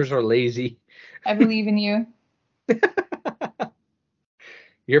got followers are lazy. I believe in you.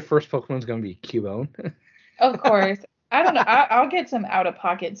 Your first Pokemon's gonna be Cubone. Of course. I don't know. I'll get some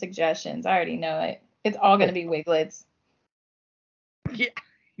out-of-pocket suggestions. I already know it. It's all going to be Wiglets.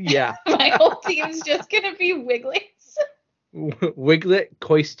 Yeah. My whole team's just going to be Wiglets. Wiglet,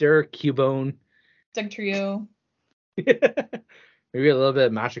 Coister, Cubone. Dugtrio. Maybe a little bit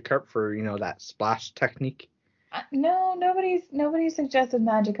of Magikarp for, that splash technique. No, nobody suggested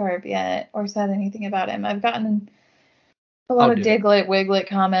Magikarp yet or said anything about him. I've gotten a lot of Diglett, Wiglet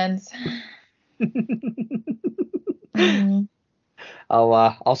comments. Mm-hmm.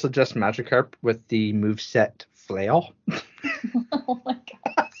 I'll suggest Magikarp with the moveset Flail. Oh my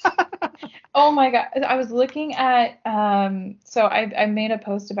god. Oh my god. I was looking at so I made a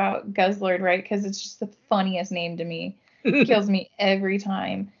post about Guzzlord, right? Because it's just the funniest name to me. It kills me every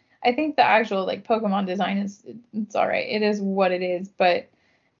time. I think the actual Pokemon design it's all right. It is what it is, but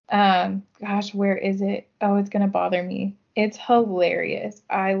gosh, where is it? Oh, it's gonna bother me. It's hilarious.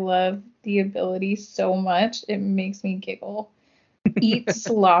 I love the ability so much. It makes me giggle. Eat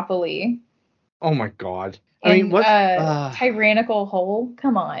sloppily. Oh my god. I mean, what? Tyrannical hole?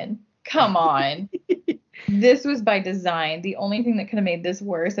 Come on. This was by design. The only thing that could have made this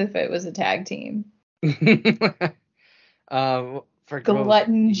worse if it was a tag team. Glutton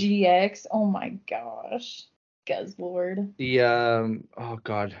GX. Oh my gosh. Guzzlord. The oh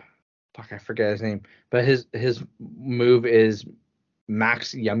god. Fuck, I forget his name. But his move is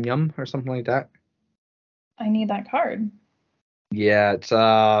Max Yum Yum or something like that. I need that card. Yeah, it's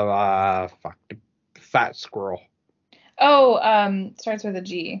fuck, Fat Squirrel. Oh, starts with a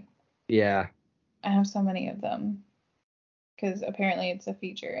G. Yeah. I have so many of them. Because apparently it's a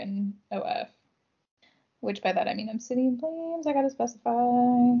feature in OF. Which by that I mean Obsidian Flames. I gotta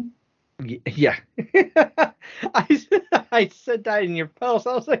specify. Yeah. I said that in your post.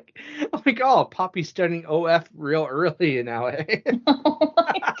 I was like, oh my god, Poppy's starting OF real early now. Oh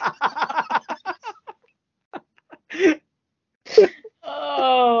my god.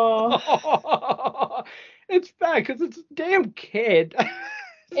 Oh. It's bad because it's a damn kid.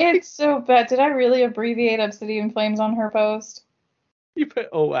 It's so bad. Did I really abbreviate Obsidian Flames on her post? You put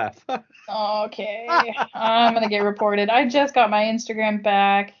OF. Okay. I'm going to get reported. I just got my Instagram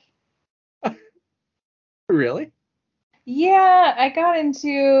back. Really? Yeah, I got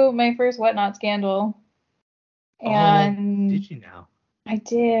into my first Whatnot scandal. And did you now? I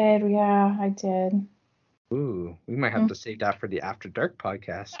did. Yeah, I did. Ooh, we might have to save that for the After Dark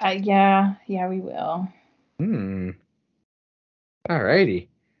podcast. Yeah, we will. Alrighty.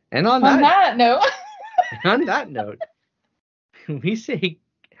 And on that note. On that note, we say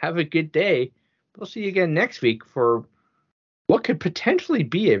have a good day. We'll see you again next week for what could potentially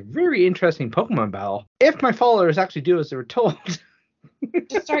be a very interesting Pokemon battle. If my followers actually do as they were told.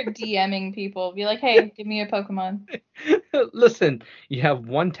 Just start DMing people. Be like, hey, give me a Pokemon. Listen, you have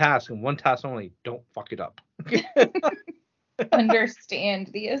one task and one task only. Don't fuck it up. Understand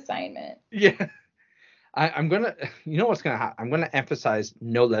the assignment. Yeah. I'm going to, you know what's going to happen? I'm going to emphasize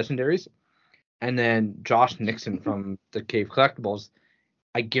no legendaries. And then Josh Nixon from the Cave Collectibles,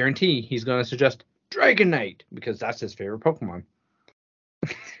 I guarantee he's going to suggest Dragonite because that's his favorite Pokemon.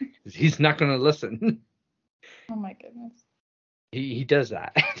 He's not going to listen. Oh my goodness. He does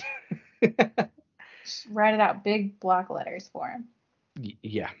that. Just write it out big block letters for him.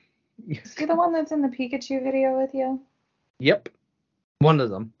 Yeah. Is he the one that's in the Pikachu video with you? Yep. One of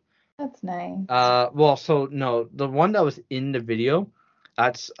them. That's nice. Well, so no, the one that was in the video,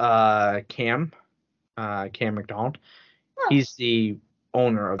 that's Cam McDonald. Huh. He's the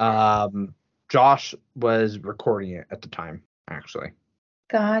owner of Josh was recording it at the time, actually.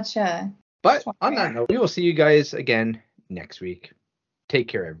 Gotcha. But on that note, we will see you guys again next week. Take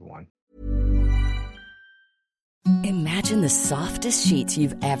care, everyone. Imagine the softest sheets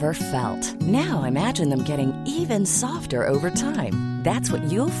you've ever felt. Now imagine them getting even softer over time. That's what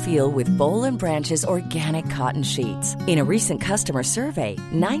you'll feel with Boll & Branch's organic cotton sheets. In a recent customer survey,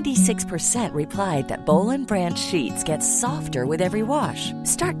 96% replied that Boll & Branch sheets get softer with every wash.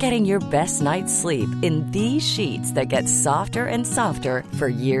 Start getting your best night's sleep in these sheets that get softer and softer for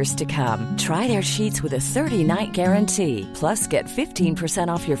years to come. Try their sheets with a 30-night guarantee. Plus, get 15%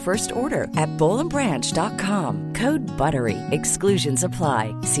 off your first order at bollandbranch.com. Code BUTTERY. Exclusions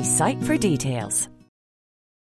apply. See site for details.